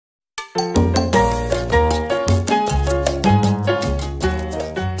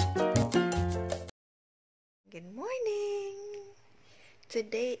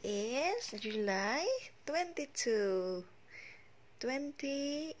today is July 22,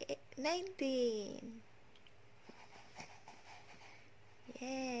 2019.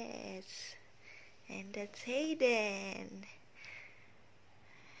 Yes, and that's Hayden.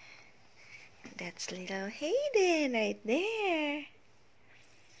 That's little Hayden right there.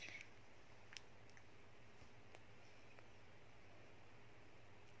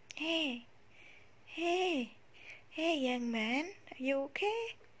 Hey, hey, hey, young man, are you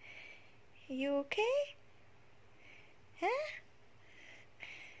okay? Are you okay? Huh?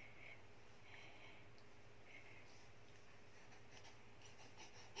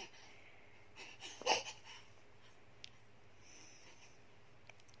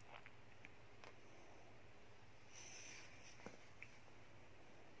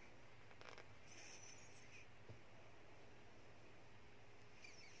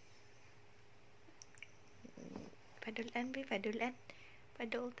 Padulan, be, padulan.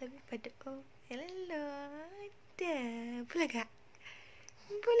 Padul, tabi, padul. Hello, da. Bulaga.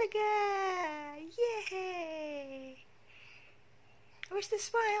 Bulaga. Yay. Where's the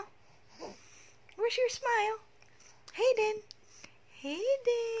smile? Where's your smile? Hayden.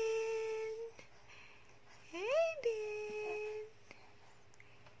 Hayden. Hayden.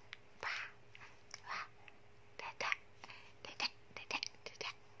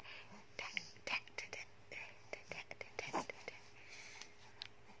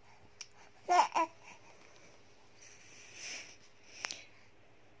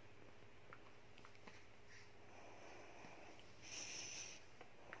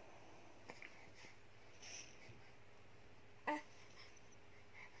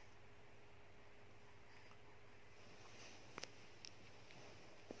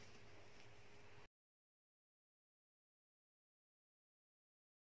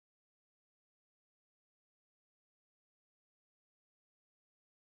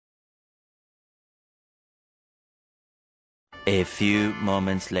 A few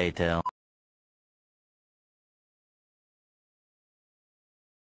moments later.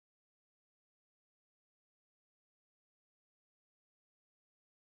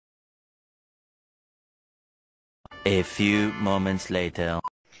 A few moments later.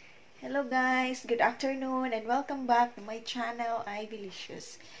 Hello guys, good afternoon and welcome back to my channel,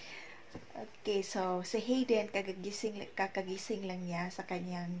 Ivilicious. Okay, so si Hayden kakagising lang niya sa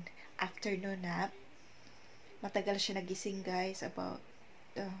kanyang afternoon nap. Matagal siya nagising guys, about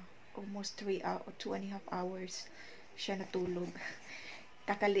almost 3 hours or 2.5 hours siya natulog.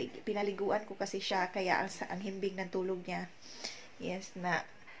 Pinaliguan ko kasi siya, kaya ang himbing ng tulog niya. Yes,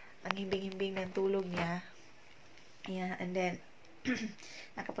 ang himbing-himbing ng tulog niya. Yeah, and then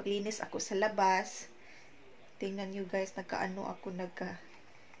nakapaglinis ako sa labas. Tingnan nyo guys,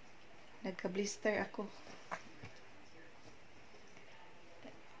 nagka-blister ako.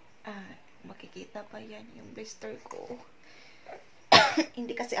 Makikita pa yan yung blister ko.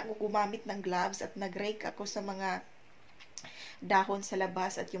 Hindi kasi ako gumamit ng gloves at nag-rake ako sa mga dahon sa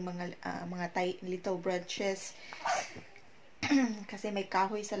labas at yung mga little branches. Kasi may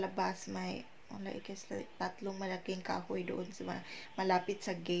kahoy sa labas, tatlong malaking kahoy doon sa malapit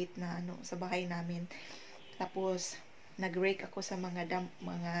sa gate na sa bahay namin. Tapos nag-rake ako sa mga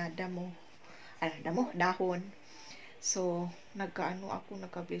dahon. So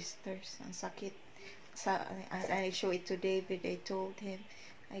nagka-blisters, ang sakit. I show it to David. I told him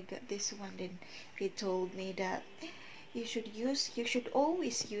I got this one, then he told me that you should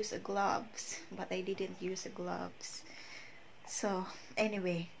always use gloves, but I didn't use gloves. So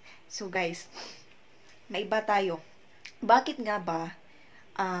anyway, so guys, may iba tayo. Bakit nga ba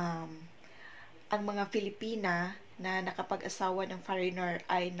ang mga Filipina na nakapag-asawa ng foreigner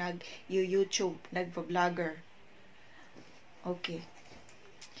ay nag-YouTube, nag-vlogger? Okay.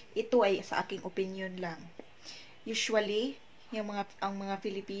 Ito ay sa aking opinion lang. Usually, ang mga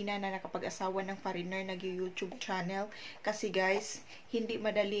Filipina na nakapag-asawa ng foreigner nag-YouTube channel kasi guys, hindi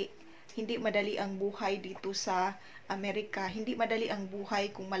madali ang buhay dito sa Amerika. Hindi madali ang buhay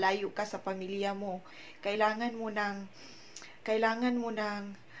kung malayo ka sa pamilya mo. Kailangan mo ng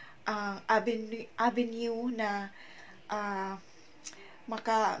avenue na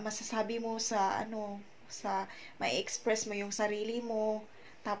masasabi mo sa may express mo yung sarili mo,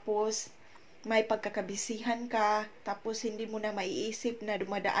 tapos may pagkakabisihan ka, tapos hindi mo na maiisip na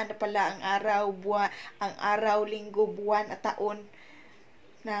dumadaan na pala ang araw, linggo, buwan at taon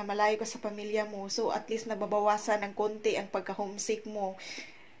na malayo ka sa pamilya mo. So at least nababawasan ng konti ang pagka-homesick mo.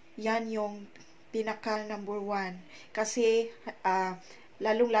 Yan yung pinaka number 1. Kasi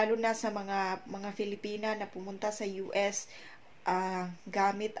lalong-lalo na sa mga Filipina na pumunta sa US,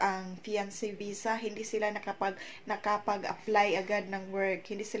 gamit ang fiancé visa, hindi sila nakapag-apply agad ng work.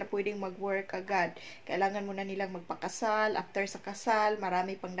 Hindi sila pwedeng mag-work agad. Kailangan muna nilang magpakasal. After sa kasal,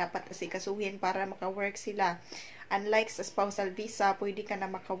 marami pang dapat asikasuhin para maka-work sila. Unlike sa spousal visa, pwede ka na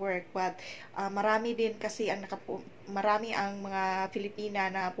maka-work. But marami din kasi marami ang mga Filipina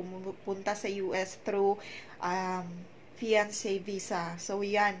na pumupunta sa US through fiancé visa. So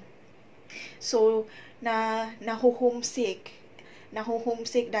yan. So naho-homesick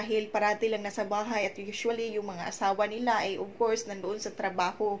dahil parati lang nasa bahay, at usually yung mga asawa nila ay of course nandoon sa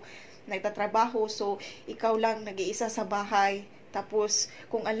trabaho, nagtatrabaho. So ikaw lang nag-iisa sa bahay. Tapos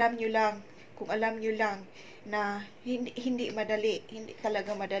kung alam nyo lang na hindi madali, hindi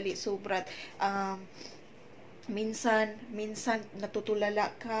talaga madali, sobrat minsan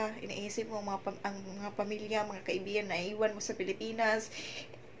natutulala ka, iniisip mo ang mga pamilya, mga kaibigan na iwan mo sa Pilipinas.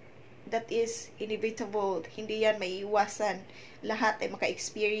 That is inevitable. Hindi yan maiiwasan. Lahat ay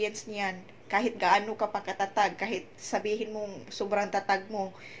maka-experience niyan. Kahit gaano ka pa katatag, kahit sabihin mong sobrang tatag mo,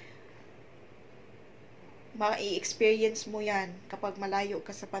 ma-experience mo yan kapag malayo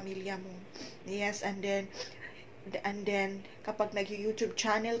ka sa pamilya mo. Yes, and then kapag nag-YouTube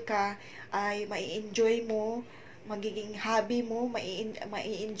channel ka, ay mai-enjoy mo, magiging hobby mo,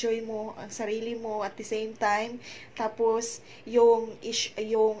 mai-enjoy mo ang sarili mo at the same time. Tapos yung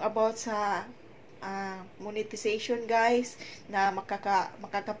about sa monetization, guys, na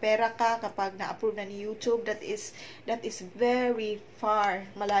makakapera ka kapag na-approve na ni YouTube, that is very far.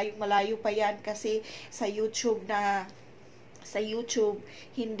 Malayo pa yan, kasi sa YouTube,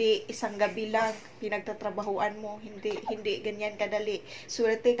 hindi isang gabi lang pinagtatrabahuan mo, hindi ganyan kadali.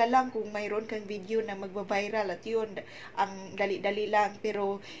 Swerte ka lang kung mayroon kang video na magba-viral, at yun ang dali-dali lang.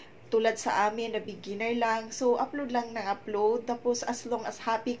 Pero tulad sa amin na beginner lang, so upload lang ng upload. Tapos as long as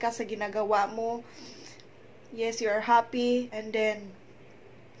happy ka sa ginagawa mo, yes, you're happy, and then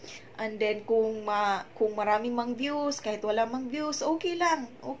kung maraming mang views, kahit wala mang views, okay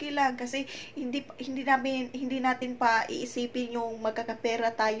lang kasi hindi natin pa iisipin yung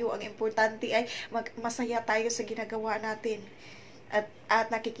magkakapera tayo. Ang importante ay masaya tayo sa ginagawa natin, at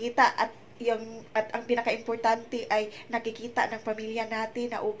nakikita, at ang pinaka-importante ay nakikita ng pamilya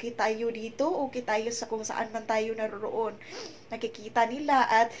natin na okay tayo dito, okay tayo sa kung saan man tayo naroroon. Nakikita nila,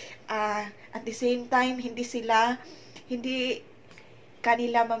 at at the same time, hindi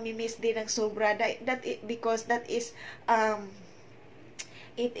kanila mamimiss din ng sobra, because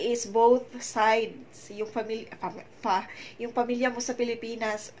it is both sides. Yung pamilya mo sa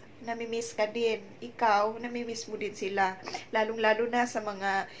Pilipinas, namimiss ka din, ikaw namimiss mo din sila, lalong-lalo na sa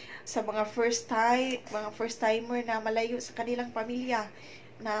mga first timer na malayo sa kanilang pamilya,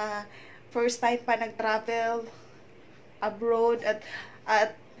 na first time pa nag-travel abroad,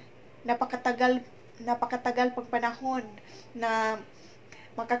 at napakatagal pang panahon na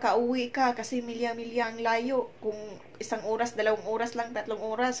makakauwi ka, kasi milya-milya ang layo. Kung 1 oras, 2 oras lang, 3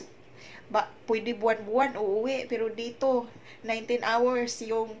 oras, pwede buwan-buwan uuwi. Pero dito 19 hours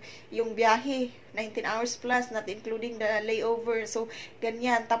yung biyahe, 19 hours plus, not including the layover. So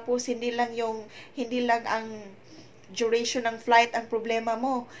ganyan. Tapos hindi lang ang duration ng flight ang problema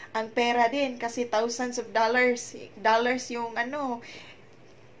mo, ang pera din, kasi thousands of dollars yung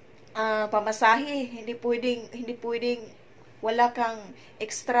pamasahe. Hindi pwedeng wala kang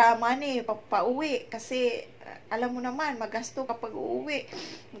extra money pauwi, kasi alam mo naman magasto kapag uuwi,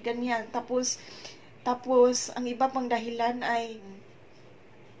 ganyan. Tapos ang iba pang dahilan ay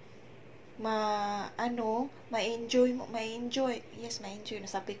ma-enjoy, yes, ma-enjoy,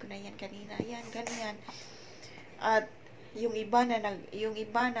 nasabi ko na yan kanina, yan, ganyan. At yung iba na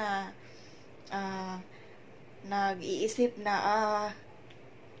nag-iisip na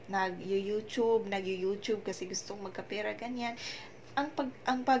nag-YouTube kasi gustong magkapera, ganyan. Ang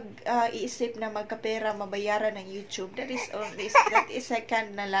pag-iisip na magkapera, mabayaran ng YouTube, that is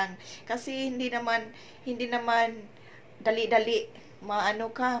second na lang, kasi hindi naman dali-dali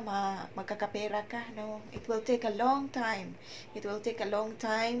magkakapera ka, no. It will take a long time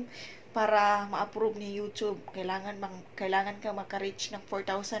para ma-approve ni YouTube. Kailangan ka maka-reach ng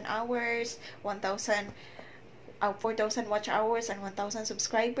 4,000 hours, 4,000 watch hours, and 1,000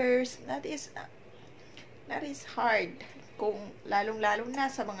 subscribers. That is hard, kung lalong-lalo na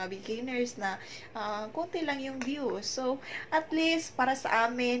sa mga beginners na konti lang yung views. So at least para sa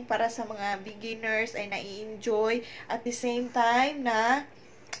amin, para sa mga beginners, ay nai-enjoy, at the same time na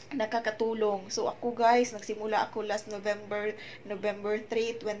nakakatulong. So ako, guys, nagsimula ako last November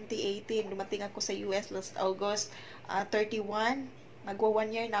 3, 2018. Dumating ako sa US last August 31. Magwa 1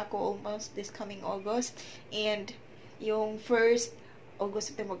 year na ako almost this coming August. And yung first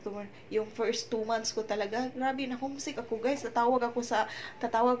August, September, October, yung first 2 months ko talaga, grabe na homesick ako guys. Tatawag ako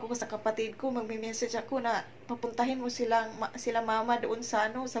sa kapatid ko, magme-message ako na papuntahin mo sila mama doon sa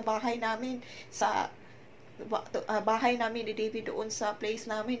sa bahay namin, sa bahay namin ni David doon sa place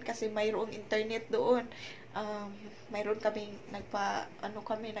namin kasi mayroong internet doon. Mayroon kaming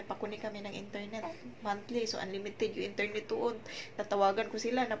nagpakunik kami ng internet monthly, so unlimited yung internet doon. Tatawagan ko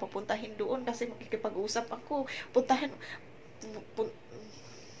sila na papuntahin doon kasi makikipag-usap ako.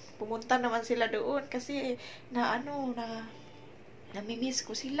 Pumunta naman sila doon kasi namimiss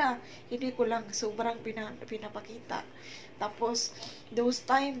ko sila. Hindi ko lang sobrang pinapakita. Tapos those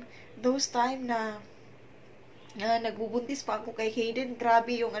time na nagbubuntis pa ako kay Hayden,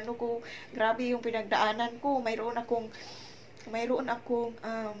 grabe yung grabe yung pinagdaanan ko. Mayroon akong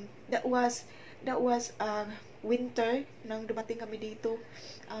that was winter nang dumating kami dito.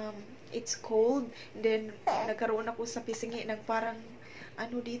 It's cold, then nagkaroon ako sa pisingi ng parang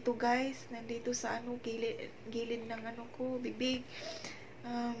dito guys, nandito sa gilid ng ko, bibig.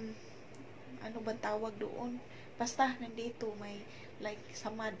 Ano ba tawag doon? Basta nandito may like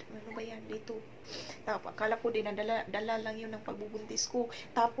samad, ano ba yan dito. Tapos akala ko din dala lang yun ng pagbubuntis ko.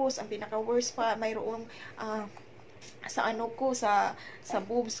 Tapos ang pinaka worst pa, mayroong sa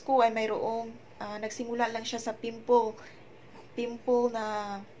boobs ko ay mayroong nagsimula lang siya sa pimple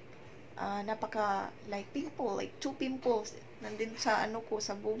na napaka like pimple, like 2 pimples nandun sa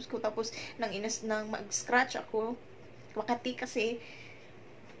sa boobs ko. Tapos nang mag-scratch ako, Makati kasi,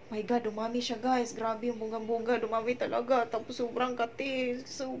 my God, dumami siya guys. Grabe yung bunga-bunga. Dumami talaga. Tapos sobrang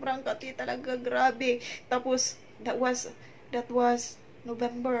kati talaga. Grabe. Tapos, that was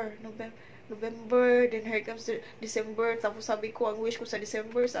November. Then here comes December. Tapos sabi ko, ang wish ko sa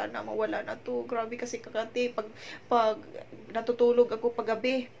December, sana mawala na to. Grabe kasi kakati. Pag natutulog ako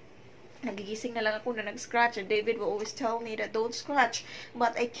paggabi, nagigising na lang ako na nag-scratch. And David will always tell me that don't scratch.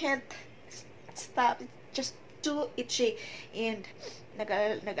 But I can't stop. It's just too itchy. And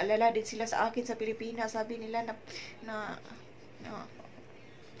nag-alala din sila sa akin sa Pilipinas. Sabi nila na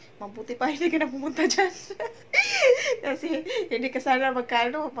mabuti pa hindi ka na pumunta dyan. Kasi hindi ka sana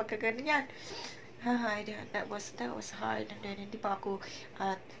magkaganyan. That was hard. And then hindi pa ako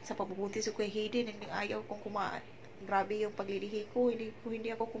sa pagbubuntis ko kay Hayden, hindi ayaw kong kumain. Grabe yung paglilihi ko,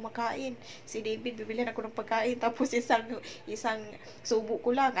 hindi ako kumakain. Si David, bibilhan ako ng pagkain, tapos isang subo ko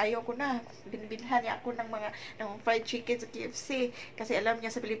lang, ayaw ko na. Binibilhan niya ako ng fried chicken sa KFC, kasi alam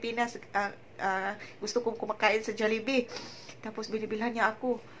niya sa Pilipinas, gusto kong kumakain sa Jollibee. Tapos binibilhan niya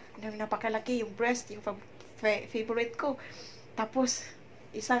ako ng napakalaki, yung breast, yung favorite ko. Tapos,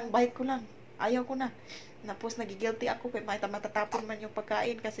 isang bite ko lang, ayaw ko na. Tapos nagigilty ako kaya matatapon man yung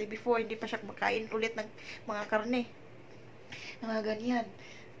pagkain kasi before hindi pa siya kumakain ulit ng mga karne. Mga ganyan.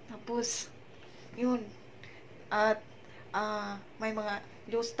 Tapos yun. At may mga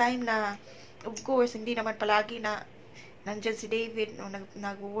those time na of course hindi naman palagi na nandyan si David,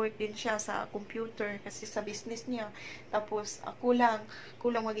 nag-work din siya sa computer kasi sa business niya. Tapos ako lang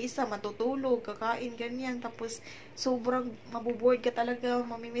mag-isa, matutulog, kakain, ganyan. Tapos sobrang mabuboard ka talaga,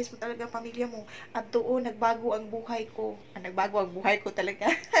 mamimiss mo talaga pamilya mo. At doon, nagbago ang buhay ko. Nagbago ang buhay ko talaga.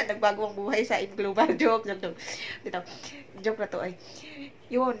 Nagbago ang buhay sa global joke. Joke na to ay.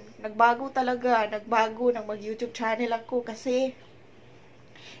 Yun, nagbago talaga. Nagbago ng mag-YouTube channel ako kasi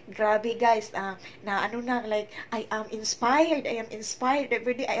grabe guys, like, I am inspired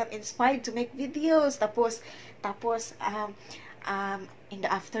every day. I am inspired to make videos. Tapos, in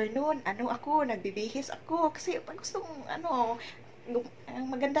the afternoon, nagbibihis ako, kasi gusto kong,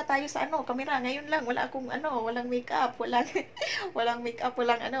 maganda tayo sa camera. Ngayon lang, walang makeup, walang makeup,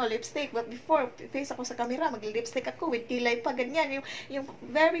 walang lipstick. But before, face ako sa camera, mag-lipstick ako with kilay pa, ganyan. Yung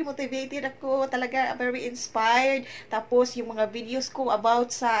very motivated ako, talaga very inspired. Tapos, yung mga videos ko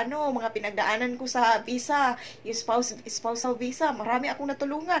about sa, mga pinagdaanan ko sa visa, yung spousal visa, marami akong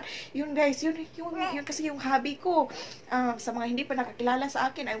natulungan. Yun guys, yun kasi yung hobby ko. Sa mga hindi pa nakakilala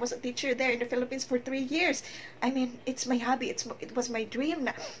sa akin, I was a teacher there in the Philippines for 3 years. I mean, it's my hobby. It was my dream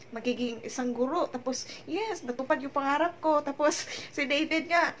na magiging isang guro. Tapos, yes, natupad yung pangarap ko. Tapos, si David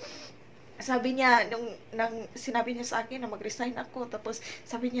nga, sabi niya, nang sinabi niya sa akin na mag-resign ako. Tapos,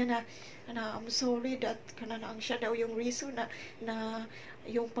 sabi niya na I'm sorry that kananaang siya daw yung reason na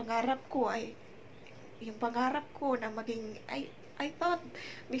yung pangarap ko na maging, I thought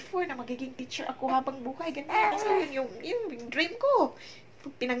before na magiging teacher ako habang buhay. Ganyan. Kasi yung dream ko.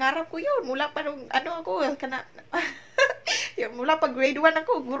 Pinangarap ko yun. Mula pa nung, mula pa grade 1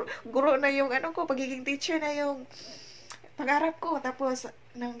 ako, guro na yung, pagiging teacher na yung pangarap ko. Tapos,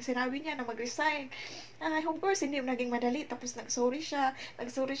 nang sinabi niya na mag-resign, of course, hindi naging madali. Tapos, nag-sorry siya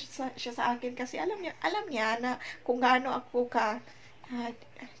sa akin kasi alam niya na kung gaano ako ah,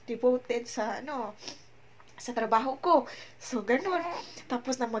 devoted sa sa trabaho ko. So, ganun.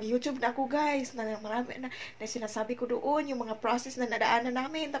 Tapos na mag-YouTube na ako, guys. Na marami na sinasabi ko doon, yung mga process na nadaanan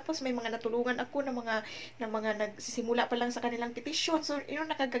namin. Tapos may mga natulungan ako na mga nagsisimula pa lang sa kanilang petition. So, yun,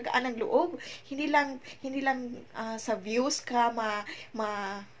 nakagagaan ng loob. Hindi lang sa views ka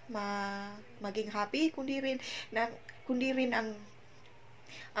maging happy, kundi rin ang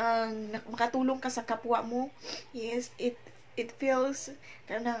makatulong ka sa kapwa mo. Yes, it feels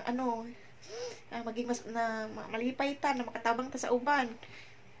kanang maging mas na malipay ta, na makatabang ta sa uban.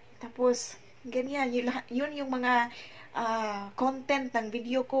 Tapos ganyan, yun yung mga content ng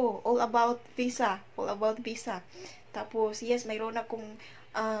video ko, all about visa. Tapos yes, mayroon akong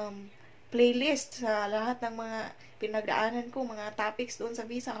playlist sa lahat ng mga pinagdaanan ko, mga topics doon sa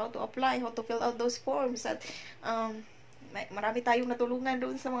visa, how to apply, how to fill out those forms, at marami tayong natulungan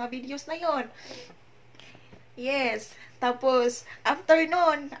doon sa mga videos na yon. Yes. Tapos, after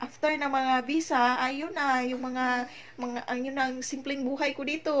na mga visa, ayun na, yung ayun ang simpleng buhay ko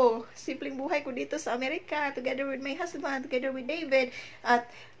dito. Simpleng buhay ko dito sa Amerika, together with my husband, together with David. At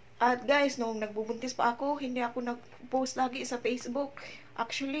guys, nung nagbubuntis pa ako, hindi ako nag-post lagi sa Facebook.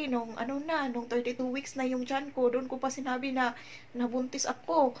 Actually, nung 32 weeks na yung tiyan ko, doon ko pa sinabi na nabuntis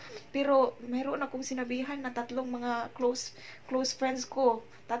ako. Pero mayroon akong sinabihan na tatlong mga close friends ko.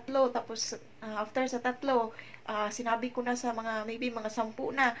 Tatlo, tapos after sa tatlo, sinabi ko na sa maybe mga 10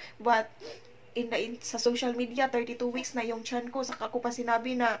 na. But sa social media, 32 weeks na yung tiyan ko, saka ko pa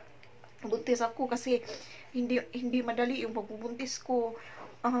sinabi na buntis ako kasi hindi madali yung pagbubuntis ko.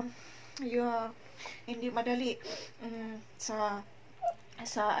 Yeah, hindi madali. Sa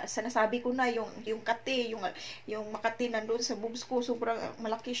nasabi ko na yung kati, yung makati nandoon sa boobs ko, sobrang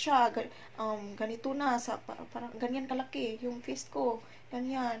malaki siya. Ganito na parang ganyan kalaki yung fist ko.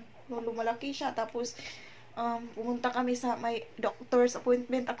 Ganyan, lumalaki siya. Tapos pumunta kami sa may doctor's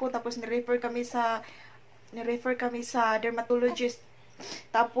appointment ako, tapos ni-refer kami sa dermatologist.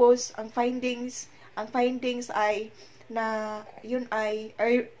 Tapos ang findings ay na yun ay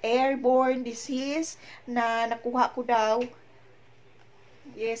airborne disease na nakuha ko daw.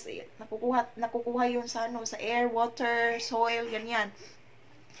 Yes, nakukuha yun sa air, water, soil, ganyan.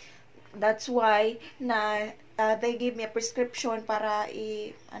 That's why they gave me a prescription para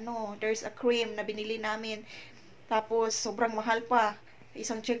there's a cream na binili namin. Tapos sobrang mahal pa.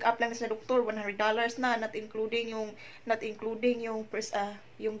 Isang check-up lang sa doktor, $100 na, not including yung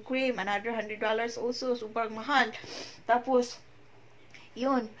cream, another $100 also, sobrang mahal. Tapos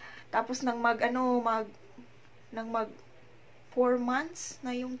nang mag 4 months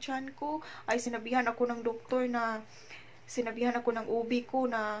na yung tiyan ko, ay sinabihan ako ng OB ko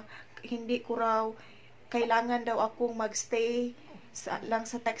na hindi ko raw kailangan daw akong magstay lang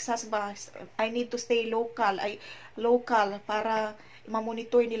sa Texas ba. I need to stay local para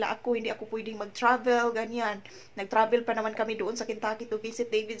ma-monitor nila ako, hindi ako pwedeng mag-travel, ganyan. Nag-travel pa naman kami doon sa Kentucky to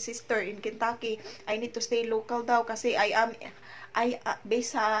visit David's sister in Kentucky. I need to stay local daw kasi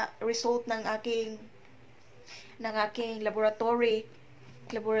based sa result ng aking laboratory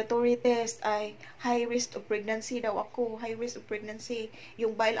test ay high risk of pregnancy daw ako. High risk of pregnancy.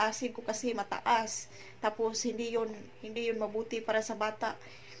 Yung bile acid ko kasi mataas. Tapos hindi yun mabuti para sa bata.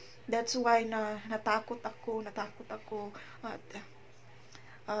 That's why natakot ako.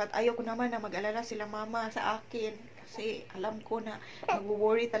 At ayaw ko naman na mag-alala sila mama sa akin. Kasi alam ko na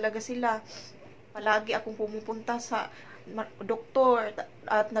nag-worry talaga sila. Palagi akong pumupunta sa doktor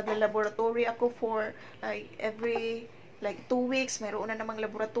at nagla-laboratory ako for every 2 weeks. Mayroon na namang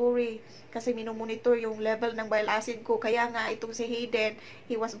laboratory kasi minomonitor yung level ng bile acid ko. Kaya nga itong si Hayden,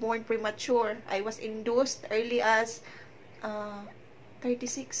 he was born premature. I was induced early as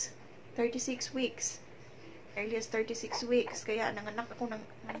 36 weeks. Earliest 36 weeks. Kaya nanganak ako ng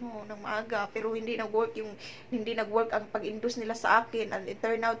maaga, pero hindi nag-work ang pag-induce nila sa akin, and it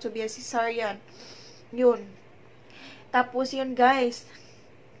turned out to be a cesarean. Yun. Tapos yun guys,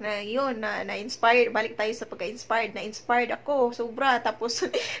 na-inspired, balik tayo sa pagka-inspired, na-inspired ako, sobra. Tapos,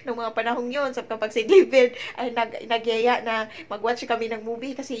 nung mga panahong yun, kapag si David ay nagyaya na mag-watch kami ng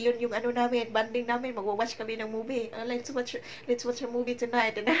movie, kasi yun yung banding namin, mag-watch kami ng movie. Let's watch a movie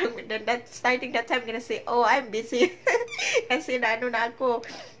tonight. And then starting that time, gonna say, oh, I'm busy. Kasi naaliw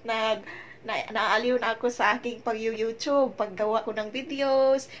na ako sa aking pag-YouTube, paggawa ko ng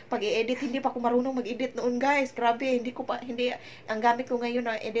videos, pag-i-edit. Hindi pa ako marunong mag-edit noon guys, grabe, ang gamit ko ngayon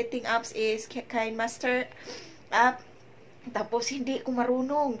na editing apps is KineMaster app. Tapos hindi ko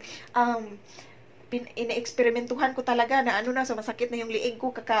marunong, ina-eksperimentuhan ko talaga na so masakit na yung liig ko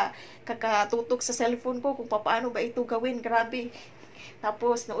kakatutok sa cellphone ko kung paano ba ito gawin. Grabe,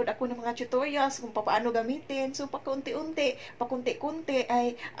 Tapos, nood ako ng mga tutorials kung paano gamitin. So, pakunti-kunti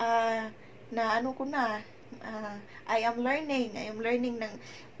ay, na ano ko na, I am learning ng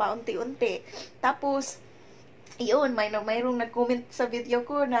paunti-unti. Tapos, yun, mayroong nag-comment sa video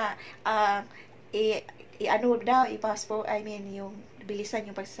ko na, i-ano daw, i-passport, I mean, yung bilisan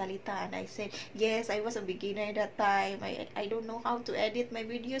yung pagsasalita. And I said, yes, I was a beginner that time. I don't know how to edit my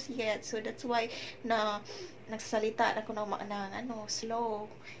videos yet. So, that's why na nagsasalita ako ng slow.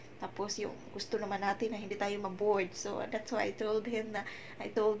 Tapos, yung gusto naman natin na hindi tayo ma-bored. So, that's why I told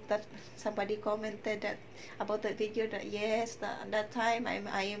that somebody commented that about the video that, yes, that time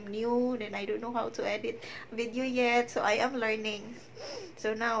I am new, and I don't know how to edit video yet. So, I am learning.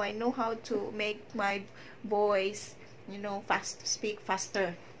 So, now I know how to make my voice, speak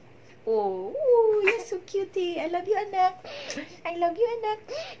faster. Oh, you're so cutie. I love you, anak. I love you, anak.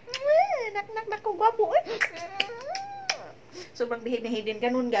 Anak, gwapo. Sobrang behave na hidden.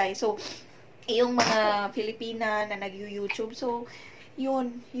 Ganun, guys. So, yung mga Filipina na nag-YouTube. So,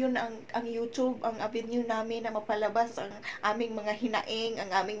 yun ang YouTube, ang avenue namin na mapalabas ang aming mga hinaing,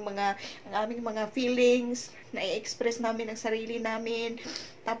 ang aming mga feelings, na i-express namin ang sarili namin.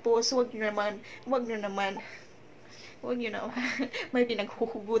 Tapos, wag nyo naman may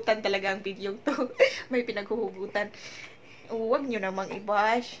pinaghuhugutan talaga ang video to. May pinaghuhugutan. Wag nyo namang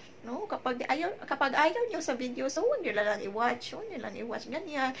i-bash. No, kapag ayaw niyo sa video, so huwag niyo lang i-watch.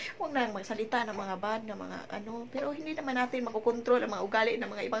 Ganyan. Huwag na magsalita ng mga bad na mga pero hindi naman natin makokontrol ang mga ugali ng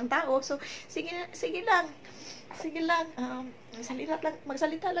mga ibang tao. So sige lang.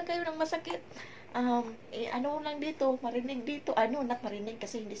 Magsalita lang kayo ng masakit. Lang dito, marinig dito. Not marinig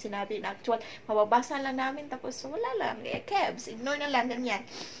kasi hindi sinabi na actual. Mababasa lang namin tapos wala lang. Kebs, ignore na lang ganyan.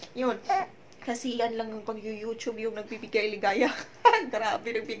 Yun. Kasi yan lang yung pag-YouTube yung nagbibigay ligaya. Grabe,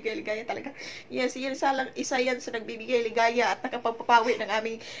 nagbibigay ligaya talaga. Yes, isa yan sa nagbibigay ligaya at nakapagpapawi ng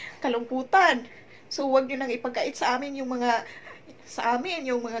aming kalungkutan. So, huwag nyo nang ipagkait sa amin yung mga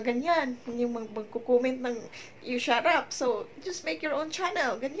ganyan. Yung magko-comment ng you shut up. So, just make your own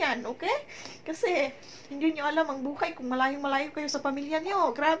channel. Ganyan, okay? Kasi, hindi nyo alam ang buhay kung malayo-malayo kayo sa pamilya nyo.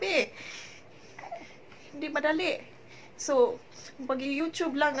 Grabe. Hindi madali. So,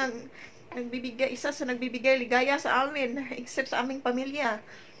 pag-YouTube lang ang isa sa nagbibigay ligaya sa amin, except sa aming pamilya.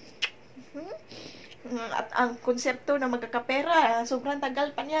 At ang konsepto na magkakapera, sobrang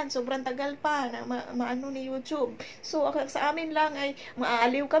tagal pa na maano ni YouTube. So, sa amin lang ay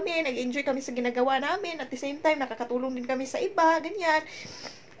maaaliw kami, nag-enjoy kami sa ginagawa namin, at the same time, nakakatulong din kami sa iba, ganyan.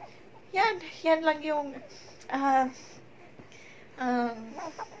 Yan lang yung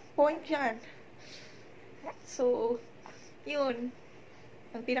point yan. So, yun.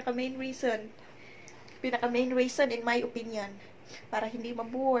 Ang pinaka-main reason in my opinion, para hindi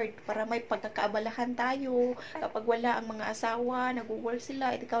ma-bored, para may pagkakaabalahan tayo kapag wala ang mga asawa, nag-work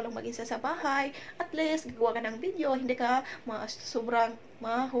sila, at ikaw lang mag-isa sa bahay, at least gagawa ka ng video, hindi ka sobrang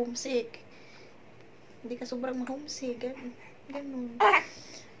ma-homesick. Ganun.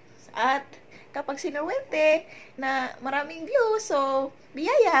 At kapag sinuwerte na maraming views, so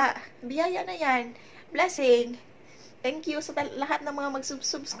biyaya na yan, blessing. Thank you sa lahat ng mga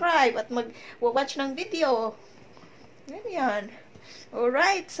mag-subscribe at mag-watch ng video. Ganyan.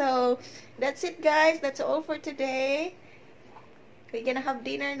 Alright, so that's it, guys. That's all for today. We're gonna have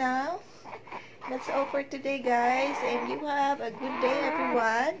dinner now. That's all for today, guys. And you have a good day,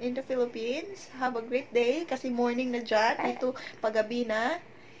 everyone, in the Philippines. Have a great day kasi morning na dyan. Ito, paggabi na.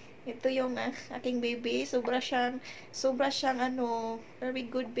 Ito yung aking baby. Sobra siyang very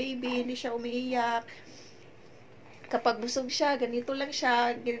good baby. Hindi siya umiiyak. Kapag busog siya, ganito lang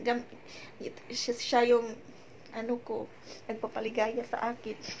siya. Siya yung nagpapaligaya sa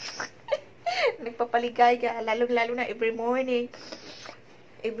akin. Nagpapaligaya, lalo na every morning,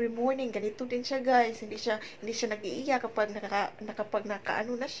 ganito din siya, guys. Hindi siya nag-iiyak kapag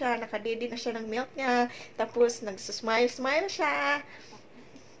nakaano na siya, nakadede na siya ng milk niya, tapos nagsasmile siya.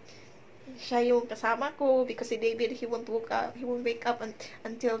 Siya yung kasama ko because si David, he won't wake up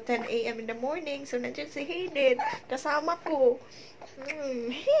until 10 a.m. in the morning. So, nandiyan si Hayden, kasama ko.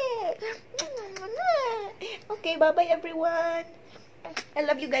 Okay, bye-bye everyone. I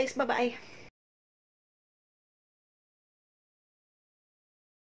love you guys. Bye-bye.